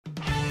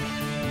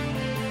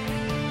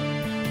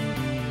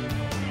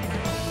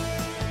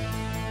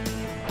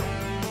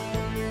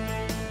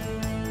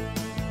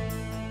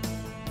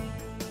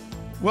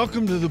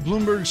Welcome to the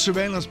Bloomberg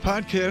Surveillance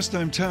Podcast.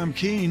 I'm Tom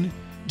Keene.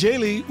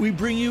 Daily, we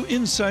bring you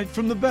insight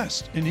from the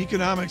best in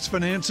economics,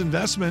 finance,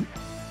 investment,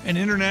 and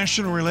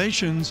international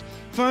relations.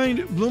 Find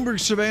Bloomberg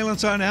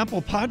Surveillance on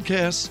Apple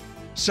Podcasts,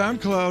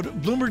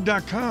 SoundCloud,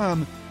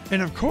 Bloomberg.com,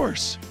 and of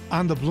course,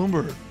 on the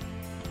Bloomberg.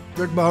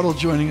 Greg Bottle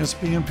joining us,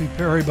 BNP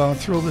Paribas.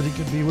 Thrilled that he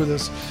could be with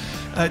us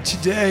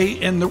today.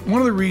 And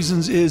one of the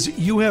reasons is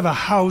you have a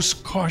house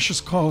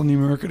cautious call in the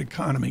American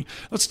economy.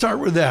 Let's start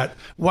with that.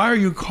 Why are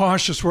you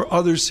cautious where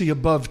others see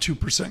above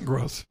 2%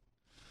 growth?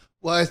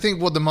 Well, I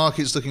think what the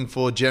market's looking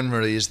for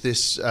generally is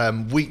this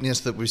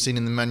weakness that we've seen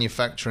in the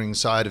manufacturing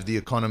side of the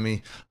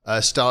economy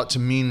start to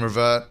mean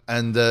revert,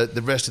 and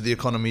the rest of the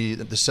economy,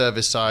 the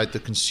service side, the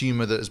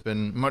consumer that has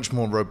been much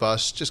more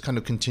robust, just kind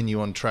of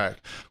continue on track.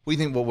 We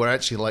think what we're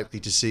actually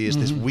likely to see is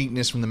this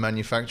weakness from the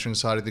manufacturing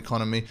side of the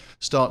economy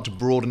start to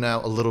broaden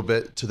out a little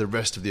bit to the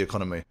rest of the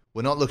economy.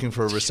 We're not looking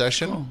for a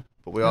recession.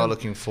 But we are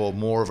looking for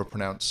more of a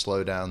pronounced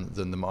slowdown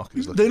than the market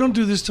is looking They don't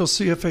do this till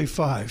CFA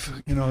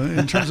 5,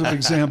 in terms of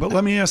exam. But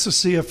let me ask the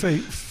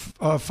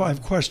CFA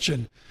 5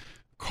 question.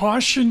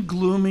 Caution,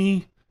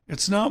 gloomy,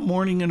 it's not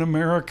morning in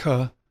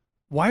America.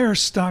 Why are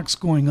stocks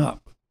going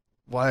up?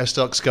 Why are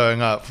stocks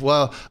going up?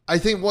 Well, I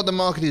think what the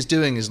market is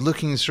doing is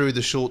looking through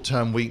the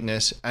short-term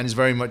weakness and is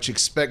very much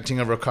expecting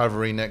a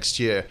recovery next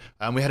year.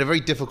 We had a very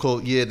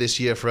difficult year this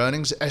year for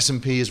earnings.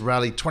 S&P has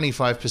rallied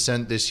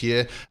 25% this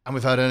year, and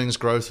we've had earnings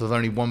growth of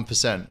only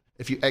 1%.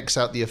 If you X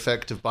out the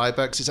effect of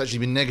buybacks, it's actually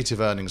been negative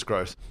earnings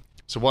growth.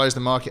 So why is the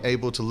market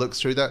able to look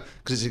through that?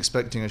 Because it's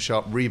expecting a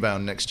sharp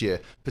rebound next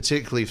year,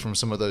 particularly from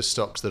some of those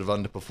stocks that have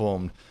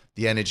underperformed,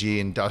 the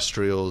energy,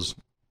 industrials,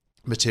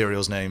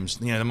 materials names.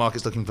 The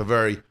market's looking for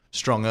very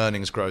strong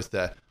earnings growth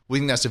there. We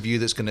think that's a view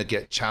that's going to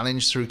get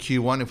challenged through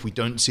Q1 if we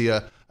don't see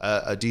a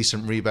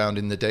decent rebound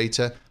in the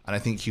data. And I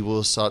think you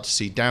will start to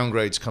see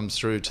downgrades come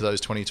through to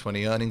those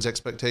 2020 earnings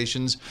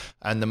expectations.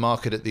 And the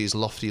market at these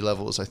lofty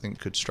levels, I think,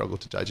 could struggle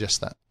to digest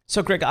that.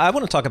 So, Greg, I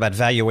want to talk about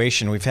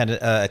valuation. We've had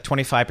a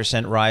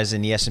 25% rise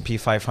in the S&P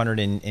 500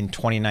 in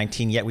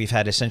 2019, yet we've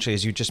had essentially,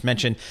 as you just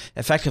mentioned,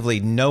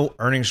 effectively no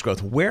earnings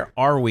growth. Where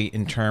are we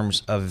in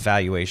terms of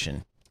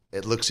valuation?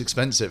 It looks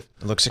expensive.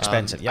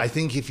 Yeah. I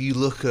think if you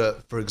look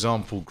at, for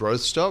example, growth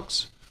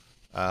stocks,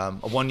 a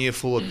one-year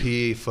forward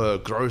PE for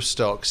growth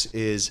stocks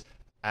is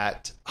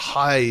at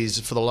highs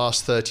for the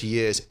last 30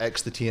 years,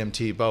 ex the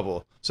TMT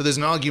bubble. So there's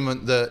an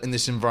argument that in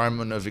this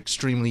environment of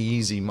extremely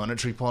easy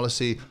monetary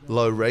policy,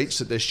 low rates,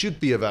 that there should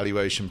be a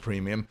valuation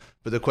premium.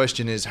 But the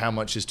question is, how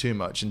much is too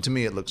much? And to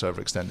me, it looks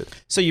overextended.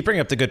 So you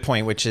bring up the good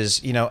point, which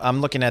is,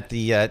 I'm looking at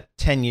the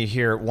 10-year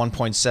here at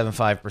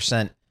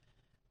 1.75%.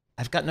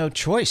 I've got no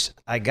choice.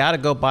 I got to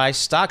go buy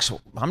stocks.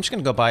 I'm just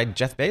going to go buy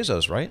Jeff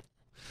Bezos, right?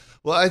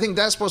 Well, I think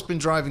that's what's been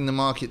driving the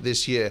market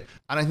this year.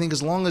 And I think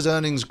as long as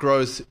earnings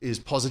growth is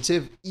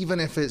positive, even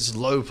if it's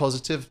low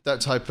positive,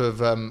 that type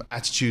of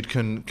attitude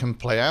can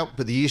play out.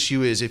 But the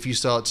issue is if you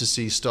start to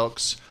see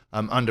stocks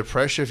under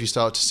pressure, if you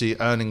start to see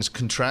earnings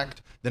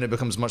contract, then it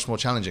becomes much more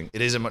challenging.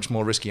 It is a much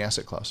more risky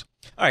asset class.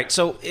 All right.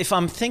 So if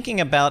I'm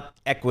thinking about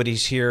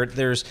equities here,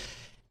 there's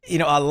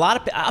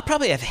I'll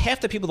probably have half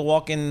the people that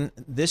walk in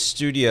this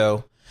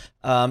studio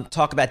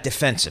talk about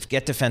defensive,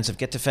 get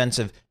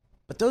defensive.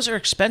 But those are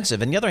expensive.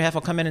 And the other half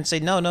will come in and say,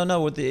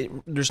 no,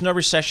 there's no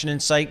recession in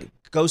sight.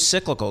 Go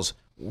cyclicals.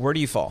 Where do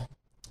you fall?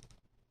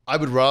 I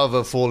would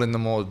rather fall in the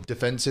more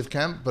defensive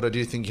camp, but I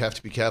do think you have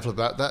to be careful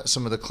about that.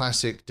 Some of the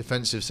classic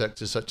defensive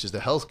sectors, such as the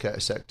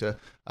healthcare sector,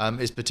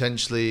 is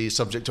potentially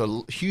subject to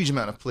a huge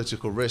amount of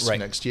political risk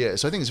next year.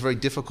 So I think it's very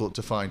difficult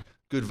to find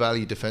good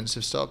value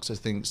defensive stocks. I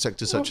think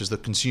sectors such as the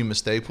consumer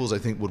staples, I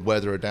think, would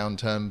weather a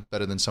downturn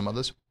better than some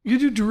others. You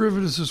do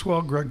derivatives as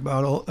well, Greg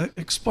Bottle.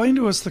 Explain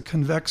to us the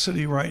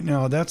convexity right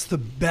now. That's the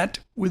bet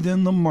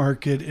within the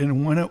market,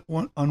 and when it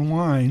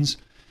unwinds,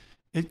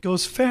 it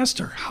goes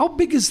faster. How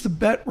big is the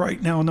bet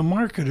right now in the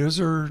market? Is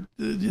there,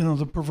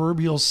 the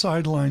proverbial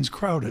sidelines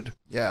crowded?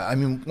 Yeah, I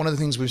mean, one of the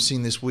things we've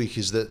seen this week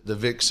is that the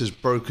VIX has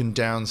broken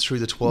down through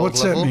the 12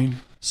 What's level. What's that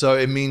mean? So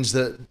it means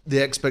that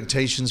the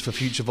expectations for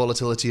future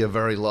volatility are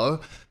very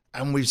low.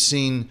 And we've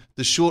seen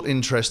the short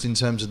interest in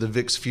terms of the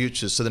VIX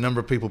futures. So the number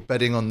of people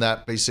betting on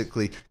that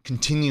basically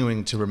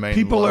continuing to remain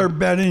People low. are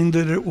betting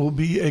that it will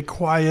be a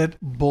quiet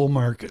bull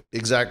market.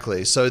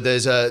 Exactly. So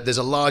there's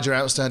a larger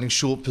outstanding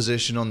short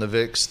position on the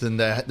VIX than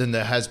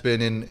there has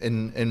been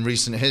in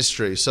recent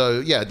history.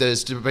 So yeah,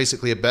 there's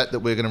basically a bet that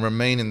we're going to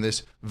remain in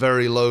this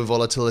very low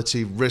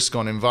volatility risk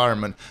on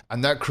environment.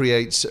 And that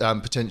creates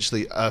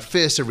potentially a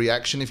fiercer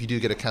reaction if you do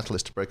get a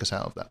catalyst to break us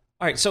out of that.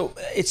 All right, so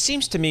it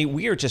seems to me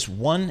we are just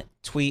one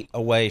tweet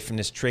away from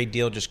this trade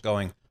deal just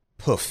going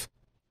poof.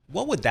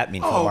 What would that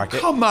mean for the market?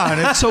 Oh, come on.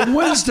 It's a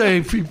Wednesday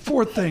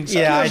before things.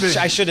 Yeah,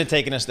 I should have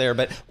taken us there,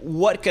 but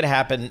what could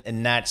happen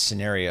in that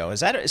scenario?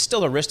 Is that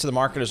still a risk to the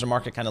market, or is the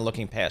market kind of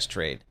looking past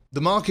trade? The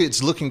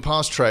market's looking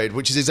past trade,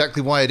 which is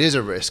exactly why it is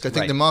a risk. I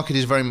think the market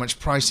is very much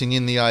pricing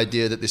in the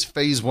idea that this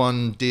phase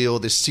one deal,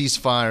 this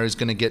ceasefire is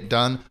going to get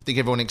done. I think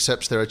everyone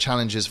accepts there are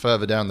challenges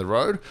further down the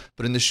road.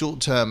 But in the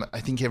short term, I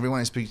think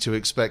everyone I speak to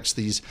expects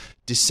these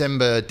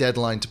December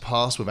deadline to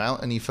pass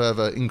without any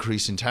further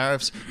increase in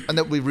tariffs and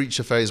that we reach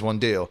a phase one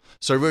deal.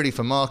 So really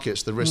for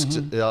markets, the risks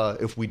are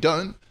if we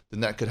don't, then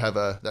that could have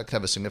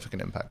a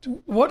significant impact.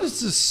 What is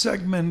the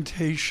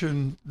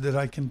segmentation that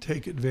I can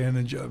take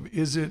advantage of?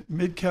 Is it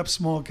mid cap,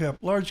 small cap,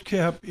 large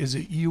cap? Is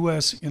it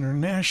U.S.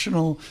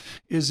 international?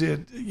 Is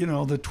it,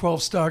 the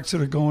 12 stocks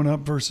that are going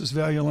up versus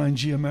value line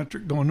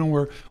geometric going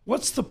nowhere?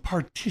 What's the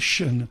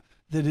partition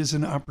that is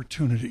an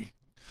opportunity?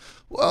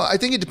 Well, I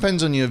think it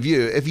depends on your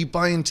view. If you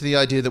buy into the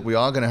idea that we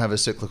are going to have a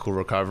cyclical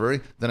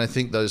recovery, then I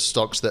think those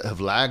stocks that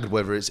have lagged,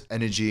 whether it's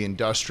energy,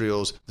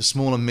 industrials, the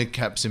smaller mid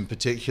caps in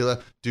particular,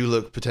 do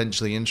look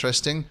potentially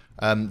interesting.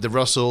 The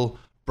Russell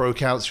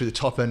broke out through the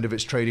top end of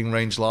its trading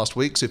range last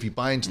week. So if you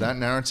buy into that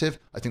narrative,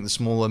 I think the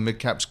smaller mid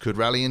caps could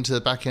rally into the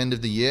back end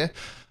of the year.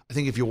 I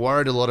think if you're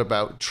worried a lot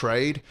about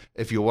trade,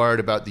 if you're worried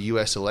about the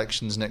US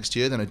elections next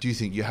year, then I do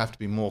think you have to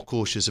be more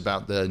cautious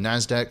about the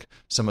NASDAQ.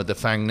 Some of the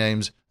FANG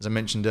names, as I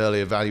mentioned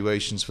earlier,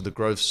 valuations for the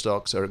growth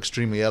stocks are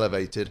extremely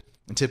elevated.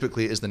 And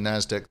typically it is the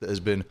NASDAQ that has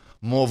been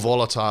more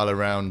volatile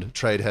around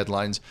trade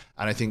headlines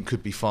and I think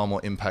could be far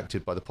more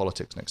impacted by the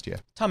politics next year.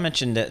 Tom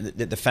mentioned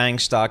the FANG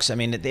stocks. I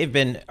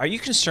mean, are you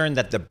concerned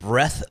that the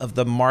breadth of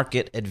the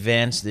market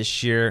advance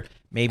this year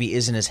maybe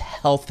isn't as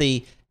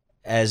healthy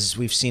as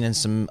we've seen in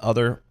some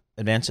other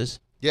advances?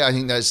 Yeah, I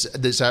think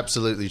that's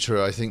absolutely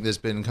true. I think there's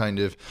been kind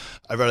of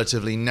a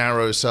relatively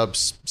narrow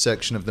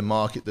subsection of the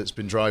market that's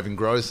been driving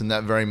growth, and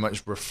that very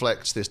much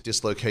reflects this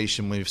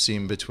dislocation we've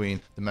seen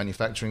between the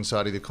manufacturing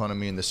side of the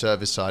economy and the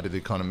service side of the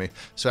economy.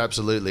 So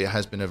absolutely, it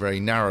has been a very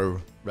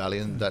narrow rally,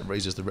 and that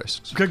raises the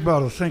risks. Greg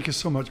Botto, thank you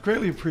so much.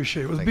 Greatly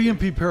appreciate it. With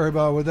BNP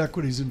Paribas, with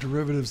equities and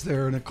derivatives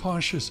there, and a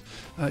cautious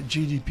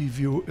GDP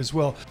view as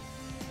well.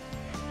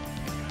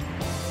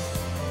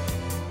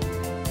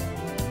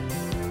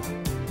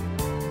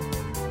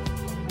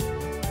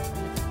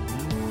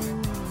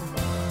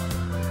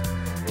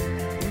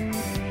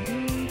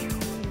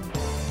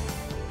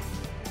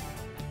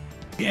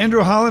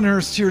 Andrew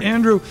Hollenhurst here.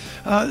 Andrew,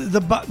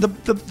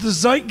 the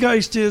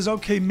zeitgeist is,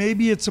 okay,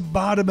 maybe it's a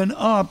bottoming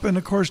up. And,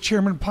 of course,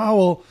 Chairman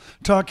Powell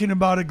talking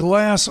about a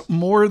glass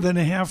more than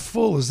a half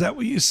full. Is that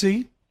what you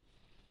see?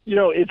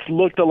 It's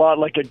looked a lot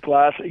like a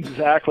glass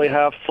exactly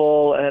half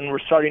full, and we're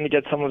starting to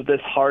get some of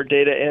this hard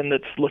data in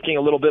that's looking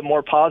a little bit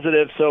more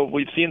positive. So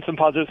we've seen some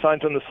positive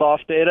signs on the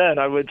soft data, and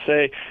I would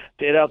say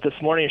data out this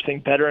morning, you're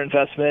seeing better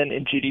investment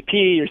in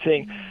GDP, you're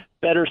seeing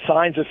better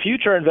signs of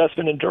future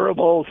investment in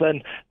durables,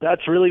 and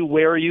that's really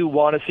where you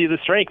want to see the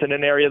strength in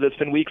an area that's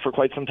been weak for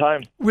quite some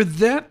time. With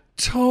that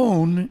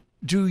tone,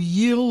 do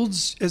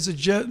yields as a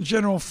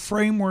general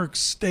framework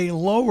stay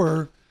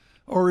lower,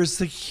 or is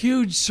the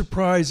huge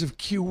surprise of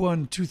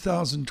Q1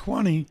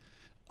 2020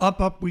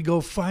 up we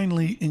go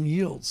finally in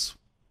yields?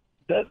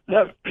 That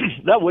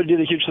would be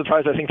the huge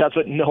surprise. I think that's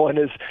what no one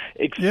is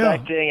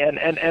expecting.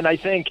 Yeah. And I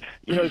think,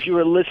 if you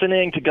were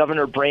listening to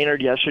Governor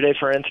Brainerd yesterday,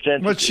 for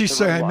instance. What'd she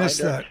say? I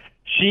missed that.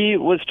 She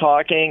was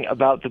talking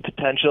about the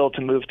potential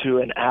to move to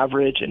an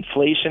average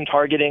inflation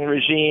targeting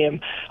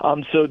regime.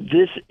 So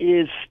this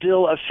is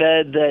still a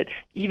Fed that,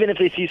 even if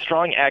they see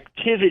strong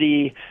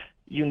activity,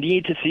 you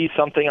need to see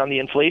something on the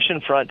inflation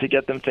front to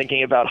get them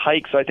thinking about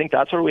hikes. So I think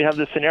that's where we have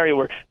this scenario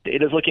where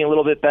data is looking a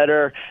little bit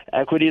better,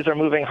 equities are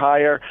moving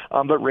higher,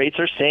 but rates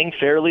are staying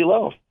fairly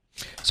low.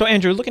 So,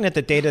 Andrew, looking at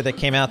the data that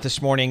came out this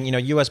morning,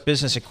 U.S.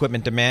 business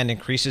equipment demand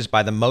increases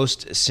by the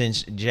most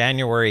since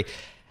January.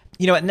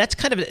 And that's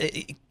kind of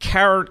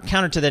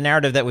counter to the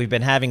narrative that we've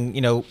been having,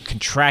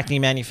 contracting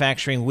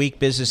manufacturing, weak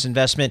business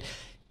investment.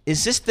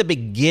 Is this the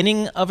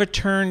beginning of a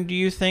turn, do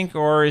you think,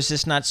 or is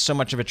this not so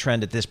much of a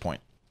trend at this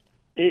point?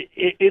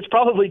 It's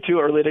probably too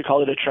early to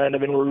call it a trend. I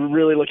mean, we're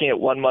really looking at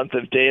 1 month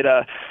of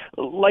data.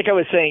 Like I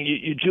was saying,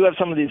 you do have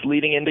some of these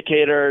leading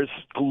indicators.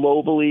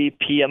 Globally,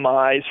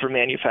 PMIs for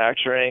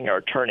manufacturing are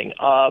turning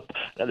up.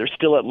 Now, they're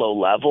still at low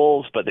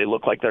levels, but they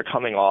look like they're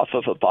coming off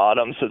of a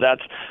bottom. So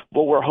that's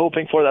what we're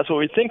hoping for. That's what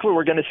we think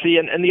we're going to see.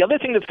 And the other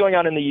thing that's going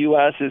on in the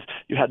U.S. is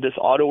you had this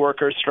auto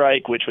worker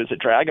strike, which was a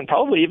drag, and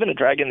probably even a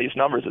drag in these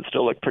numbers that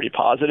still look pretty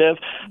positive.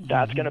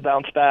 That's going to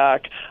bounce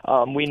back.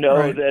 We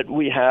know that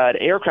we had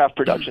aircraft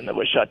production that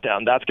was shut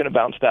down. That's going to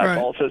bounce back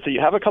also. So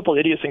you have a couple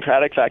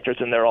idiosyncratic factors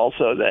in there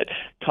also that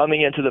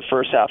coming into the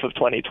first half of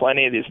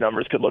 2020, these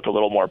numbers could look a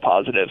little more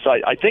positive. So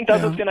I think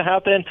that's what's going to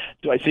happen.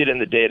 Do I see it in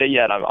the data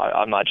yet?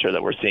 I'm not sure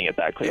that we're seeing it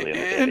that clearly in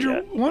the data Andrew,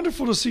 yet.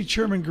 Wonderful to see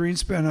Chairman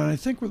Greenspan on, I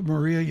think, with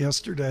Maria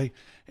yesterday.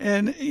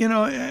 And,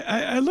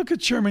 I look at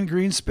Chairman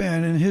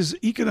Greenspan, and his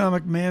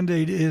economic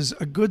mandate is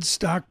a good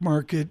stock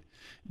market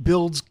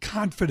builds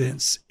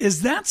confidence.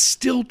 Is that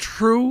still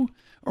true?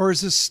 Or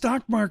is the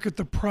stock market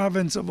the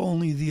province of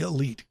only the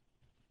elite?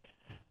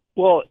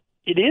 Well,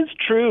 it is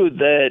true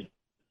that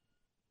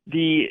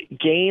the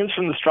gains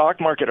from the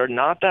stock market are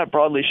not that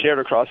broadly shared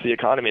across the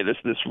economy.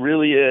 This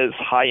really is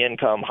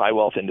high-income,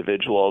 high-wealth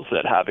individuals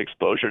that have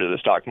exposure to the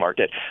stock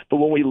market. But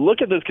when we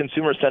look at those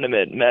consumer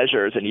sentiment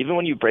measures, and even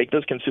when you break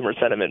those consumer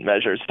sentiment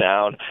measures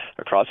down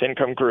across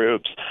income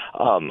groups,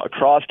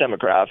 across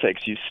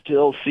demographics, you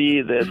still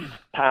see this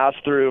pass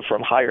through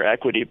from higher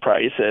equity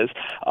prices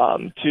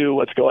to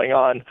what's going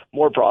on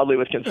more broadly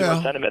with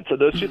consumer sentiment. So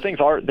those two things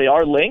are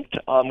linked,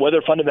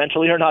 whether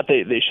fundamentally or not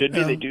they should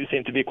be. They do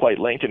seem to be quite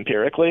linked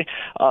empirically.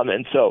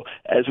 And so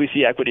as we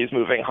see equities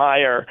moving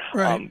higher,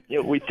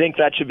 we think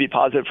that should be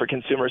positive for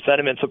consumer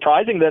sentiment.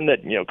 Surprising then that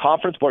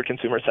conference board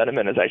consumer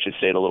sentiment has actually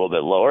stayed a little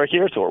bit lower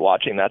here. So we're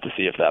watching that to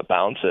see if that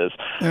bounces.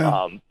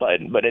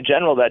 But in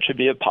general, that should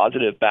be a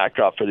positive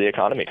backdrop for the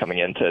economy coming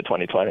into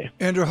 2020.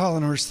 Andrew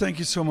Hollenhorst, thank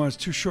you so much.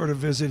 Too short a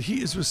visit.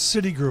 He is with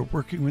Citigroup,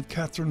 working with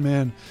Catherine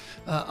Mann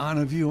on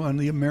a view on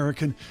the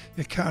American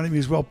economy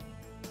as well.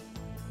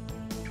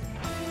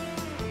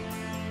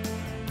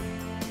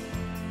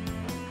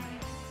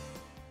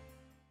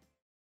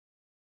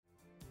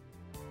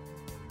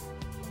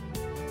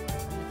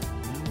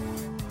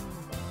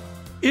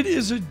 It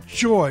is a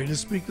joy to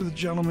speak with a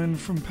gentleman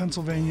from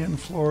Pennsylvania and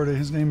Florida.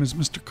 His name is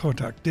Mr.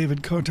 Kotok,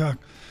 David Kotok,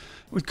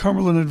 with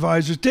Cumberland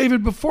Advisors.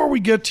 David, before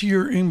we get to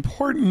your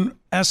important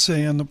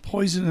essay on the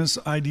poisonous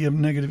idea of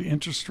negative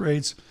interest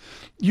rates,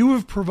 you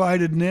have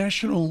provided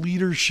national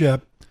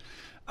leadership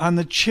on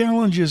the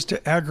challenges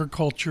to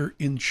agriculture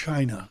in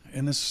China.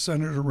 And this is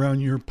centered around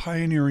your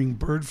pioneering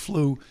bird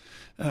flu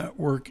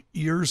work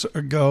years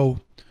ago.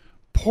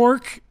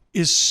 Pork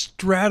is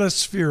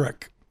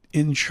stratospheric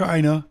in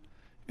China.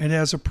 It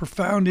has a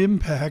profound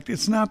impact.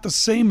 It's not the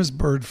same as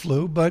bird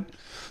flu, but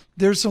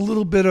there's a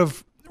little bit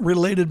of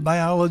related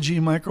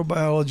biology,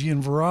 microbiology,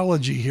 and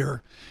virology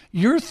here.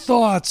 Your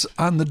thoughts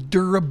on the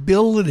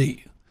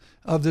durability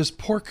of this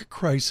pork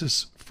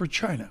crisis for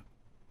China?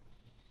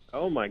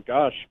 Oh, my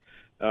gosh.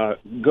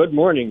 Good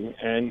morning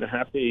and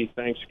happy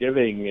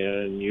Thanksgiving.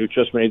 And you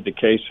just made the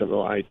case of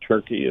why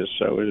turkey is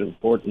so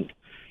important.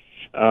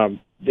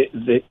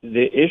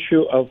 The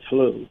issue of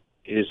flu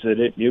is that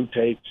it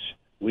mutates.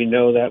 We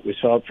know that. We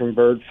saw it from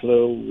bird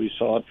flu. We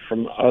saw it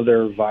from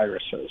other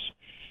viruses.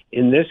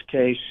 In this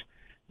case,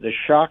 the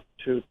shock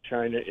to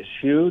China is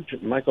huge.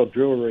 Michael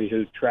Drury,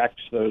 who tracks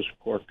those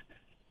pork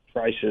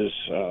prices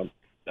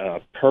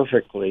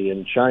perfectly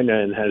in China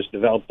and has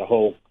developed a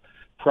whole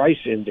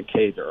price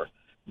indicator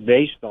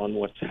based on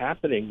what's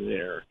happening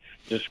there,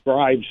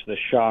 describes the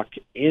shock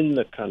in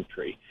the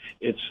country.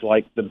 It's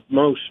like the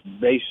most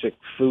basic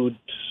food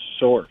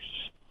source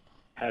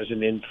has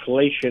an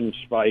inflation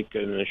spike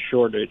and a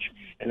shortage.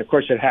 And, of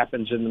course, it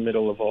happens in the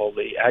middle of all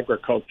the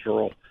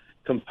agricultural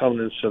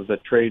components of the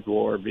trade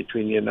war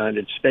between the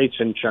United States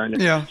and China.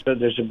 Yeah. So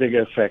there's a big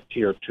effect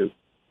here, too.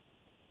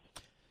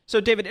 So,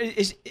 David,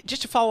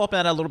 just to follow up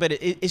on that a little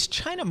bit, is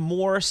China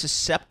more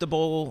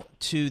susceptible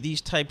to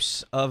these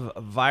types of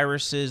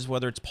viruses,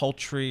 whether it's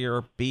poultry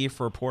or beef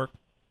or pork?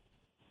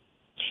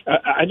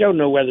 I don't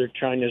know whether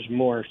China's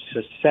more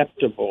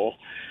susceptible.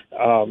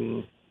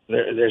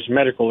 There's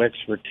medical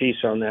expertise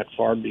on that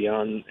far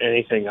beyond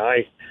anything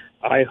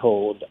I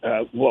hold.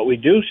 What we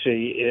do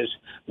see is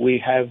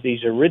we have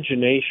these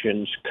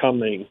originations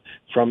coming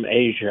from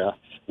Asia,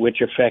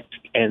 which affect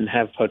and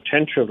have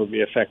potential to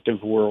be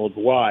effective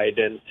worldwide.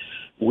 And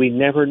we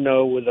never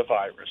know with a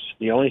virus.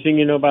 The only thing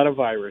you know about a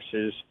virus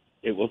is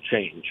it will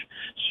change.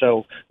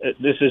 So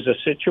this is a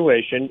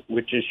situation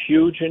which is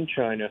huge in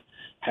China,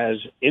 has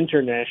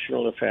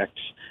international effects,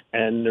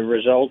 and the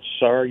results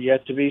are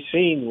yet to be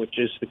seen, which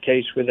is the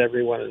case with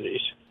every one of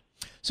these.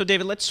 So,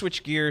 David, let's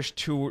switch gears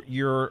to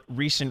your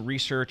recent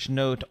research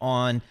note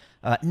on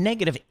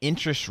negative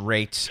interest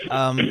rates.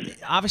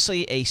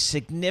 Obviously, a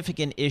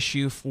significant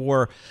issue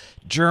for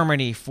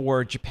Germany,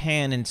 for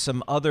Japan, and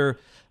some other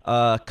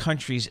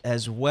countries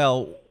as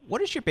well.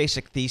 What is your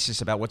basic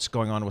thesis about what's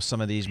going on with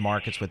some of these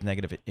markets with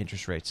negative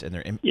interest rates and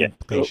their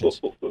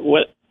implications?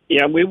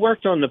 We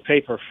worked on the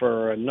paper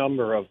for a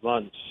number of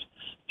months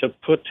to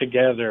put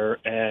together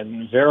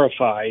and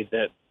verify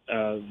that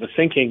the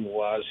thinking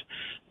was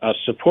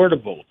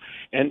supportable.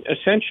 And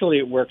essentially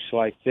it works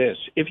like this.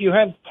 If you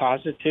have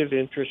positive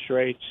interest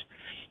rates,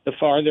 the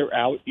farther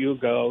out you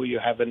go, you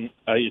have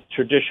a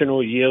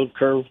traditional yield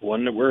curve,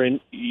 one that we're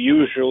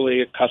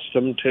usually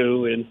accustomed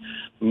to in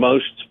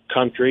most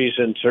countries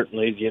and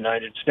certainly the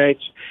United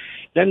States.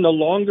 Then the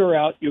longer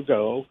out you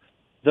go,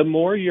 the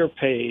more you're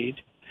paid,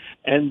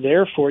 and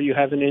therefore you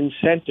have an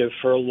incentive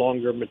for a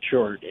longer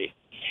maturity.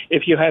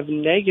 If you have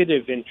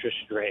negative interest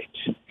rates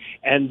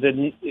and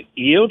the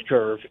yield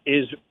curve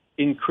is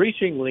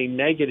increasingly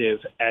negative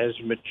as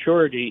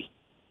maturity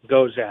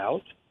goes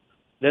out,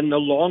 then the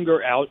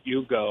longer out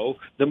you go,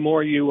 the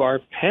more you are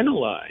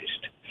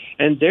penalized.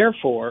 And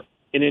therefore,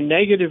 in a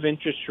negative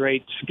interest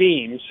rate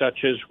scheme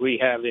such as we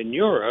have in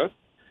Europe,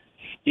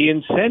 the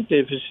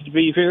incentive is to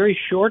be very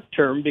short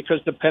term because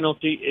the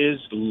penalty is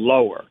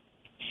lower.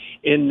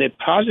 In the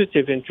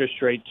positive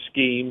interest rate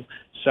scheme,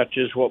 such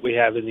as what we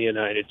have in the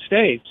United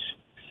States,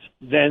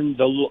 then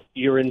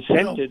you're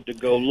incented to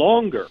go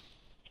longer.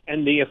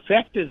 And the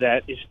effect of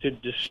that is to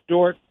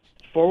distort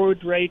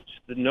forward rates,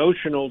 the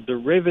notional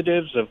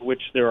derivatives, of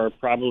which there are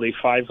probably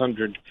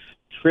 500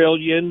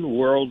 trillion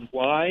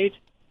worldwide,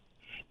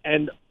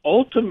 and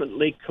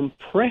ultimately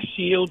compress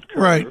yield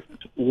curves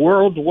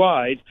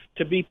worldwide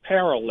to be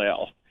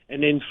parallel.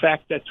 And in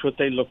fact, that's what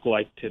they look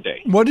like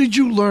today. What did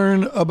you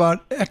learn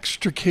about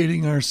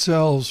extricating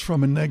ourselves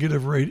from a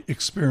negative rate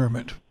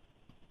experiment?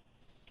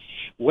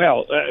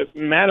 Well,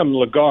 Madame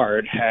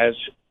Lagarde has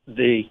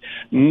the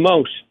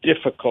most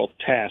difficult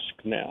task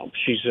now.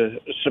 She's a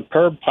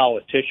superb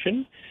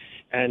politician,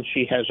 and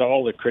she has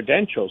all the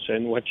credentials.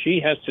 And what she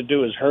has to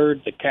do is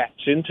herd the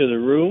cats into the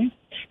room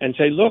and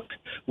say, look,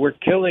 we're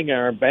killing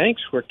our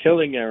banks, we're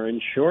killing our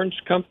insurance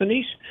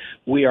companies,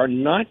 we are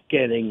not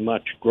getting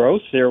much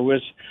growth. There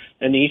was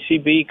an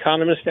ECB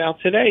economist out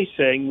today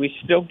saying we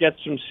still get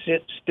some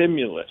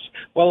stimulus.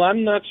 Well,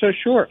 I'm not so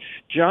sure.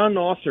 John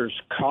Author's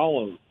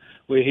column,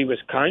 where he was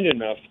kind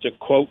enough to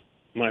quote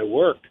my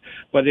work,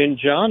 but in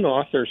John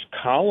Author's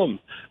column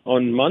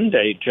on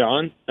Monday,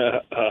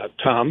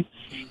 Tom,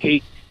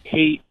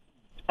 he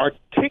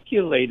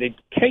articulated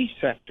case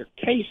after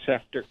case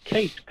after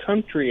case,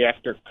 country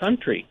after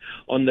country,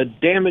 on the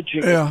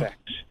damaging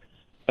effects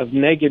of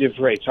negative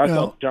rates. I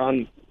thought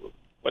John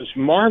was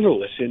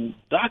marvelous in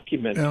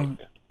documenting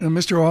that. And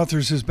Mr.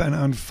 Authors has been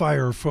on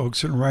fire,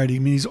 folks, in writing. I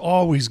mean, he's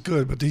always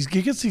good, but he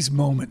gets these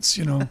moments,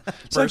 you know.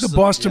 It's like the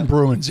Boston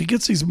Bruins. He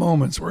gets these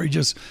moments where he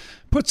just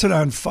puts it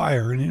on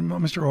fire. And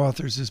Mr.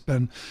 Authors has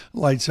been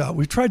lights out.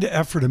 We've tried to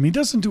effort him. He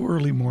doesn't do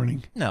early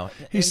morning. No.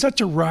 He's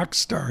such a rock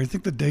star. I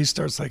think the day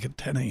starts like at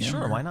 10 a.m.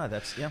 Sure, why not?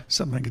 That's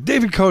something like that.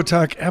 David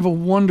Kotok, have a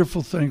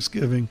wonderful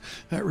Thanksgiving.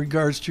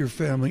 Regards to your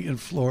family in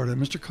Florida.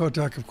 Mr.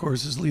 Kotok, of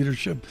course, his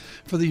leadership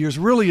for the years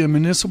really in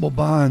municipal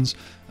bonds,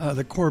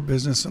 the core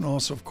business, and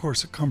also, of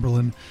course, at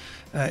Cumberland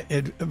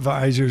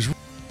Advisors.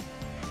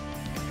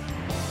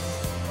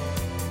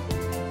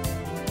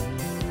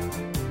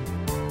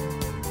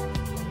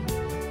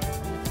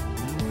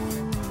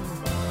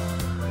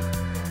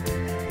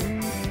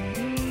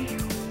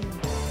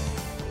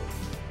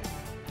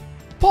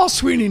 Paul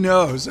Sweeney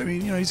knows. I mean,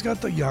 you know, he's got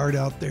the yard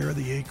out there,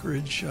 the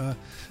acreage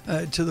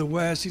to the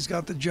west. He's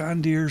got the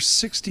John Deere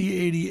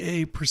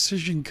 6080A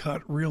precision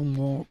cut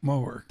reel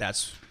mower.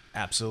 That's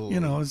absolutely. You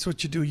know, it's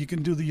what you do. You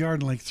can do the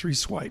yard in like 3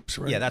 swipes,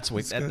 right? Yeah, that's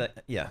what.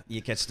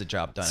 It gets the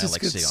job done. I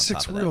like seeing on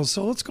 6 top of reels. that.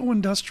 So let's go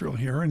industrial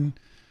here and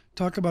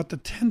talk about the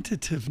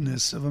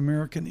tentativeness of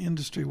American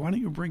industry. Why don't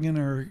you bring in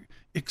our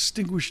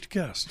extinguished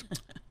guest?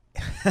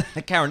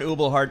 Karen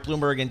Ubelhart,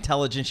 Bloomberg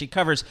Intelligence. She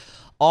covers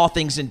all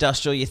things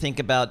industrial. You think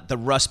about the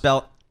Rust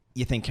Belt,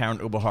 you think Karen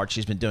Ubelhart.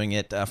 She's been doing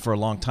it for a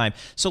long time.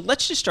 So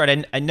let's just start.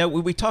 I know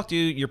we talked to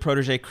your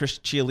protege, Chris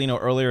Ciolino,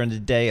 earlier in the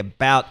day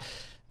about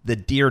the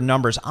Deere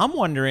numbers. I'm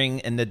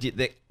wondering, and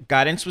the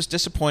guidance was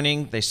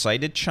disappointing. They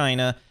cited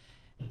China.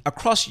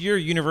 Across your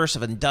universe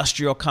of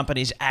industrial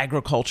companies,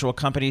 agricultural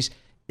companies,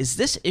 is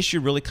this issue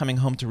really coming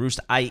home to roost,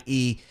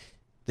 i.e.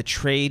 the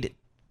trade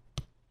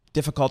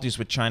difficulties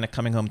with China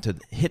coming home to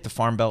hit the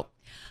Farm Belt?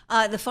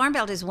 The Farm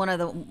Belt is one of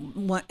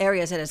the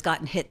areas that has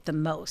gotten hit the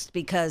most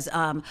because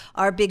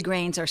our big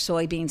grains are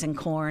soybeans and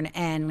corn,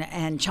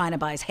 and China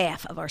buys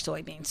half of our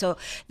soybeans. So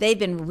they've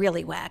been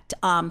really whacked.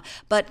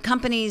 But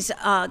companies,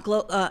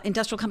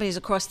 industrial companies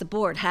across the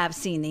board have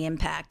seen the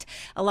impact.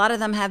 A lot of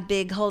them have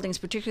big holdings,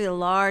 particularly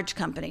large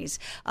companies.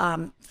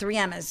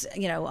 3M is,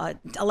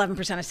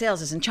 11% of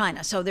sales is in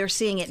China. So they're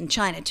seeing it in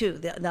China too.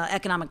 The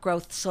economic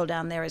growth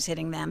slowdown there is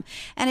hitting them.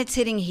 And it's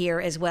hitting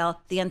here as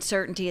well. The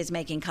uncertainty is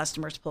making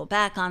customers pull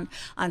back on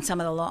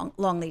some of the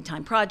long lead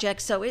time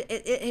projects. So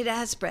it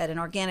has spread, and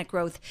organic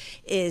growth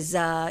is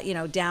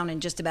down in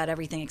just about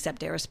everything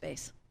except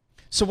aerospace.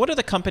 So what are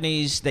the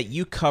companies that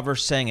you cover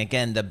saying,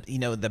 again,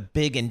 the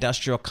big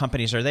industrial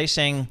companies, are they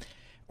saying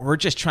we're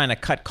just trying to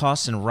cut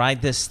costs and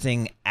ride this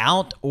thing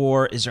out,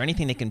 or is there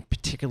anything they can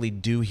particularly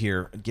do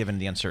here given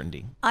the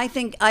uncertainty? I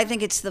think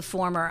it's the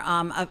former.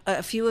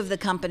 A few of the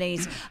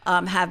companies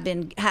have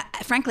been,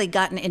 frankly,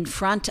 gotten in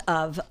front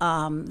of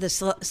the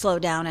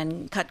slowdown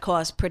and cut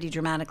costs pretty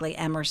dramatically.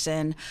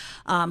 Emerson,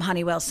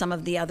 Honeywell, some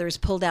of the others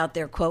pulled out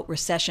their, quote,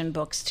 recession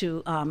books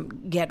to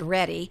get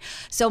ready.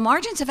 So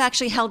margins have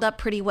actually held up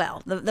pretty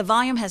well. The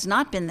volume has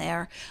not been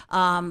there,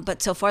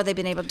 but so far they've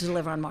been able to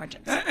deliver on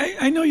margins.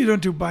 I know you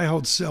don't do buy,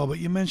 hold, sell, but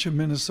you mentioned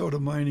Minnesota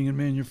mining and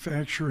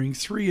manufacturing.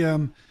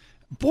 3M,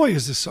 boy,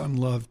 is this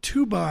unloved.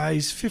 2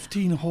 buys,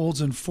 15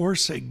 holds, and 4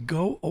 say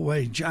go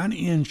away. John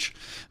Inch,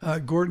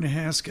 Gordon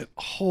Haskett,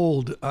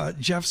 hold.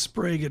 Jeff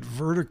Sprague at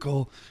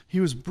Vertical, he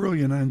was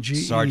brilliant on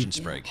GE. Sergeant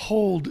Sprague.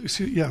 Hold,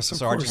 yes, of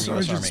course,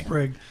 Sergeant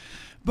Sprague.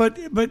 But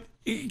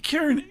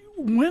Karen,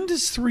 when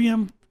does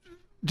 3M,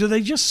 do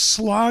they just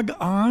slog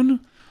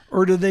on,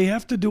 or do they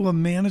have to do a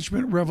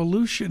management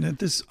revolution at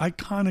this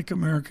iconic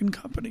American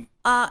company?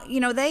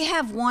 They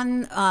have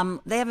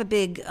they have a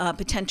big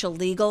potential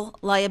legal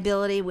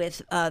liability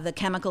with the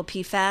chemical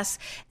PFAS,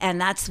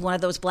 and that's one of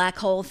those black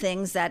hole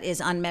things that is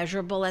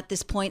unmeasurable at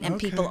this point, and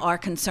people are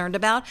concerned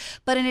about.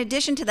 But in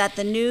addition to that,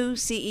 the new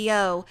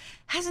CEO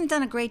hasn't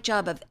done a great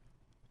job of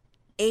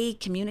A,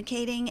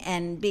 communicating,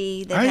 and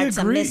B, they've I had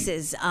some agree.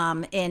 misses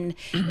and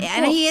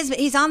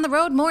he's on the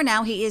road more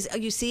now.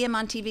 You see him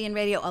on TV and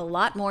radio a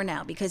lot more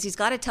now because he's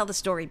got to tell the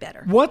story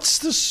better. What's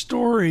the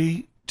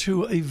story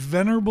to a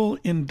venerable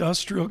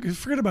industrial,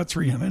 forget about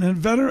 3M,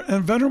 a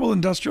venerable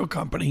industrial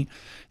company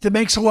that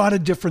makes a lot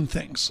of different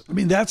things? I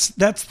mean, that's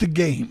the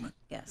game.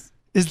 Yes.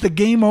 Is the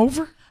game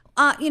over?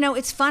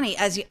 It's funny,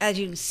 as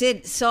you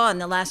saw in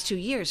the last 2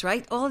 years,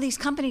 right? All of these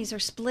companies are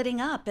splitting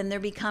up and they're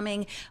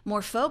becoming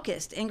more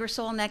focused.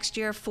 Ingersoll next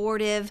year,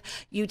 Fortive,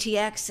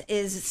 UTX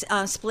is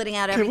splitting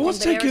out everything. Okay, well,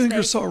 let's take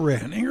Ingersoll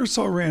Rand.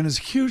 Ingersoll Rand is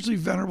a hugely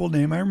venerable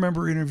name. I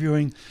remember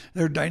interviewing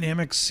their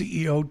Dynamics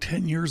CEO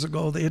 10 years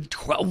ago. They had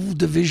 12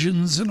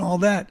 divisions and all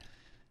that.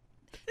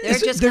 They're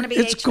just going to be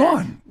it's HVAC.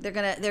 Gone.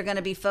 They're going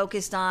to be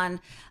focused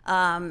on,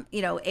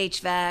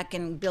 HVAC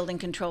and building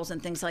controls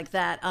and things like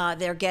that.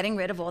 They're getting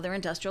rid of all their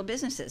industrial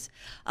businesses.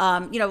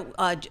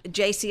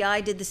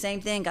 JCI did the same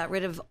thing, got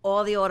rid of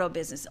all the auto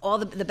business, all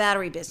the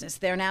battery business.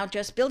 They're now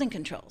just building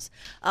controls.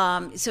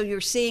 So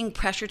you're seeing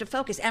pressure to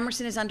focus.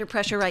 Emerson is under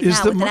pressure right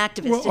now with an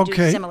activist to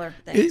do similar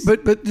things.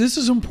 But this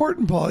is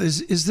important, Paul.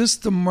 Is this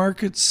the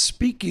market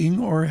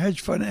speaking or hedge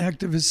fund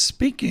activists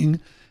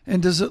speaking?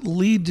 And does it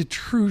lead to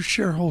true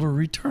shareholder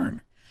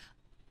return?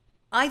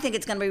 I think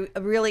it's going to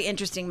be really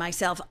interesting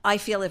myself. I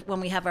feel if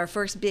when we have our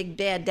first big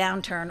bad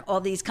downturn,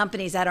 all these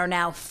companies that are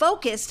now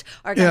focused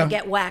are going to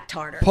get whacked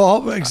harder.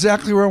 Paul,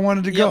 exactly where I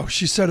wanted to go.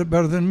 She said it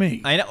better than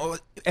me. I know.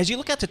 As you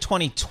look out to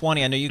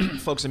 2020, I know you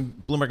folks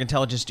in Bloomberg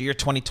Intelligence do your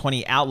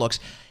 2020 outlooks.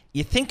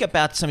 You think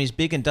about some of these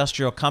big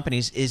industrial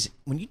companies. Is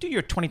when you do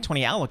your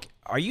 2020 outlook,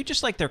 are you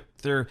just like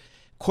their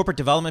corporate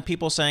development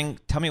people saying,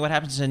 tell me what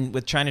happens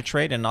with China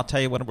trade and I'll tell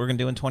you what we're going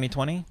to do in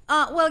 2020?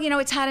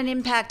 It's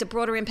had a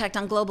broader impact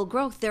on global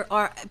growth. The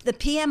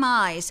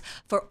PMIs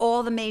for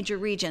all the major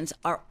regions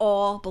are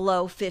all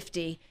below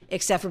 50,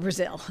 except for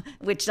Brazil,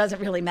 which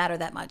doesn't really matter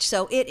that much.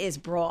 So it is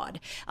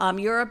broad.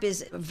 Europe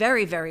is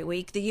very, very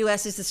weak. The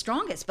U.S. is the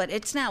strongest, but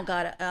it's now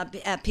got a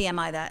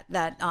PMI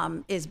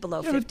that is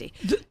below 50.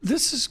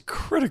 This is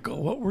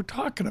critical, what we're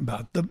talking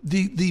about.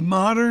 The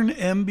modern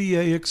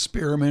MBA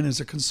experiment is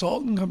a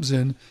consultant comes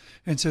in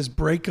and says,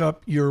 break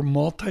up your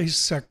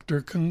multi-sector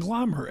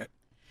conglomerate.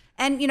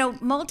 And,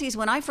 multis,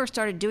 when I first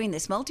started doing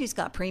this, multis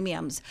got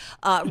premiums.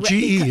 GE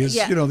is,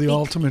 the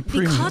ultimate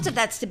premium. Because of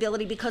that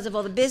stability, because of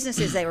all the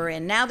businesses they were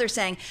in. Now they're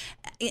saying,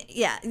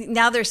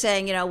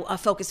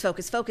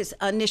 focus,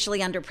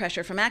 initially under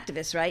pressure from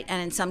activists, right?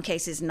 And in some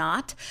cases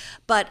not.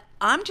 But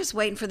I'm just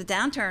waiting for the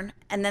downturn,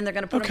 and then they're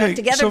going to put them back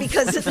together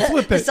because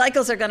the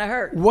cycles are going to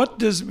hurt. What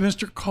does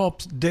Mr.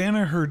 Culp's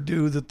Danaher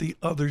do that the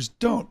others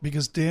don't?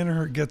 Because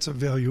Danaher gets a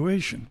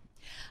valuation.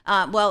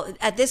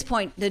 At this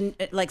point,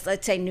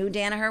 let's say new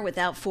Danaher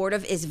without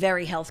Fortive is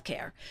very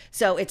healthcare.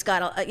 So it's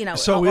got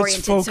so oriented.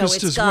 It's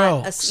focused as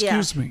well.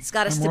 Excuse me. It's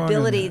got a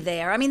stability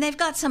there. I mean, they've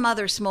got some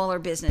other smaller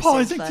businesses. Paul,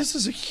 I think this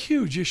is a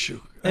huge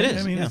issue. It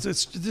is. I mean,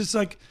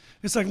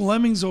 it's like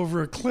lemmings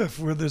over a cliff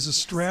where there's a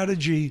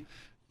strategy.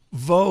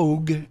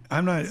 Vogue.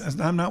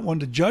 I'm not one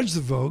to judge the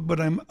vogue,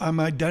 but I'm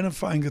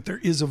identifying that there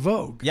is a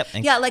vogue. Yep.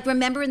 Like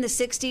remember in the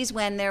 60s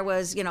when there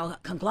was,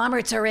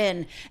 conglomerates are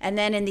in, and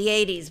then in the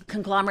 80s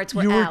conglomerates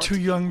were out. You were too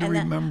young to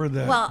remember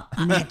that. Well,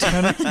 you mean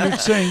you're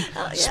saying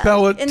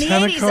spell it in the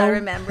Tenneco? 80s I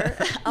remember.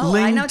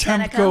 Ling I know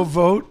Temco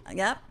vote.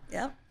 Yep.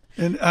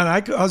 And I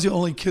was the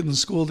only kid in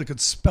school that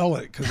could spell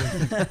it because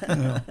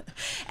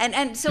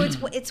and so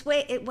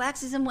it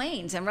waxes and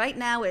wanes, and right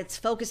now it's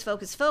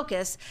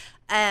focus.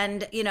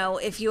 And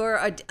if you're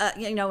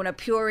in a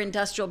pure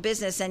industrial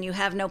business and you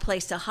have no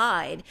place to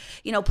hide,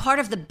 part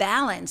of the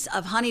balance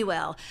of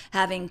Honeywell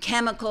having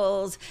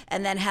chemicals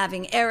and then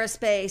having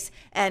aerospace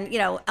and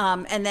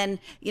then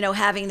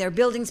having their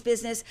buildings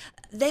business,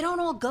 they don't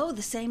all go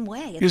the same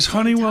way. Is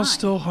Honeywell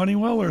still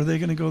Honeywell, or are they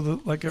going to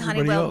go like everybody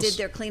Honeywell else? did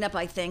their cleanup,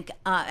 I think,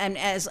 and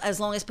as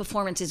long as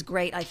performance is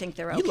great, I think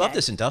they're okay. You love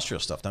this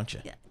industrial stuff, don't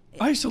you? Yeah.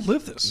 I used to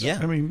live this. Yeah.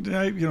 I mean,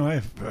 I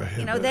have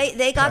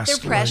they got their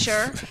pressure.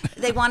 life.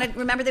 They wanted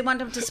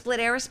them to split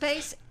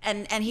aerospace,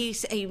 and he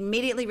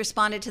immediately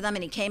responded to them,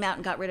 and he came out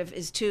and got rid of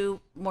his two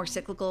more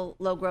cyclical,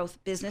 low growth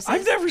businesses.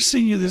 I've never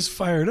seen you this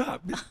fired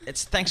up.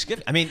 It's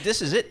Thanksgiving. I mean,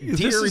 this is it. This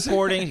Deer is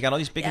reporting. You got all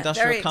these big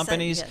industrial very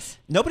companies. exciting, yes.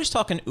 Nobody's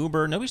talking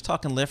Uber. Nobody's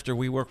talking Lyft or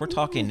WeWork. We're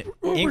talking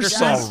Uber's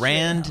Ingersoll not-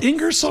 Rand.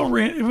 Ingersoll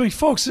Rand. I mean,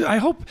 folks, I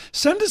hope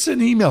send us in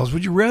emails.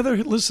 Would you rather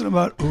listen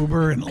about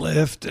Uber and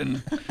Lyft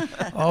and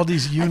all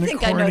these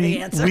think I know the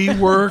unicorny answer.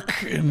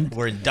 WeWork and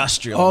We're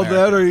industrial. all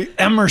America. that,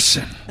 or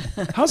Emerson?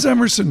 How's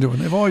Emerson doing?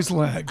 They've always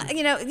lagged.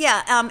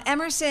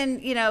 Emerson,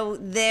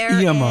 they're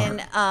EMR. in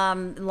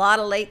a lot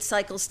of late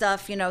cycle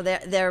stuff.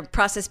 Their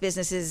process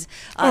businesses.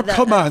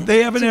 Come on.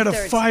 They haven't had a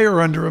 2/3.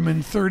 fire under them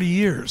in 30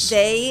 years.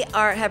 They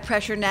have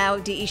pressure now.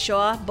 D.E.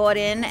 Shaw bought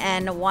in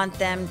and want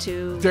them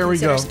to There we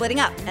consider go. splitting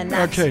up. And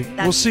that's, Okay,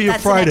 we'll see you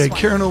that's the Friday. next one.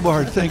 Karen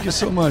Obard, thank you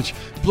so much.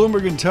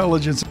 Bloomberg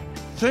Intelligence.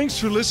 Thanks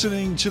for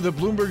listening to the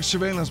Bloomberg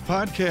Surveillance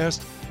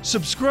Podcast.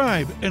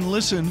 Subscribe and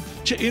listen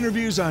to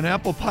interviews on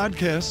Apple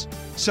Podcasts,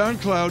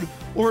 SoundCloud,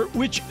 or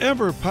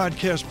whichever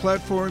podcast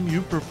platform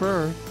you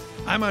prefer.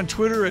 I'm on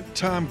Twitter at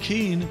Tom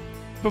Keene.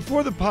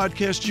 Before the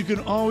podcast, you can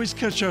always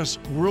catch us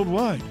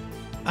worldwide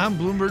on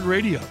Bloomberg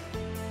Radio.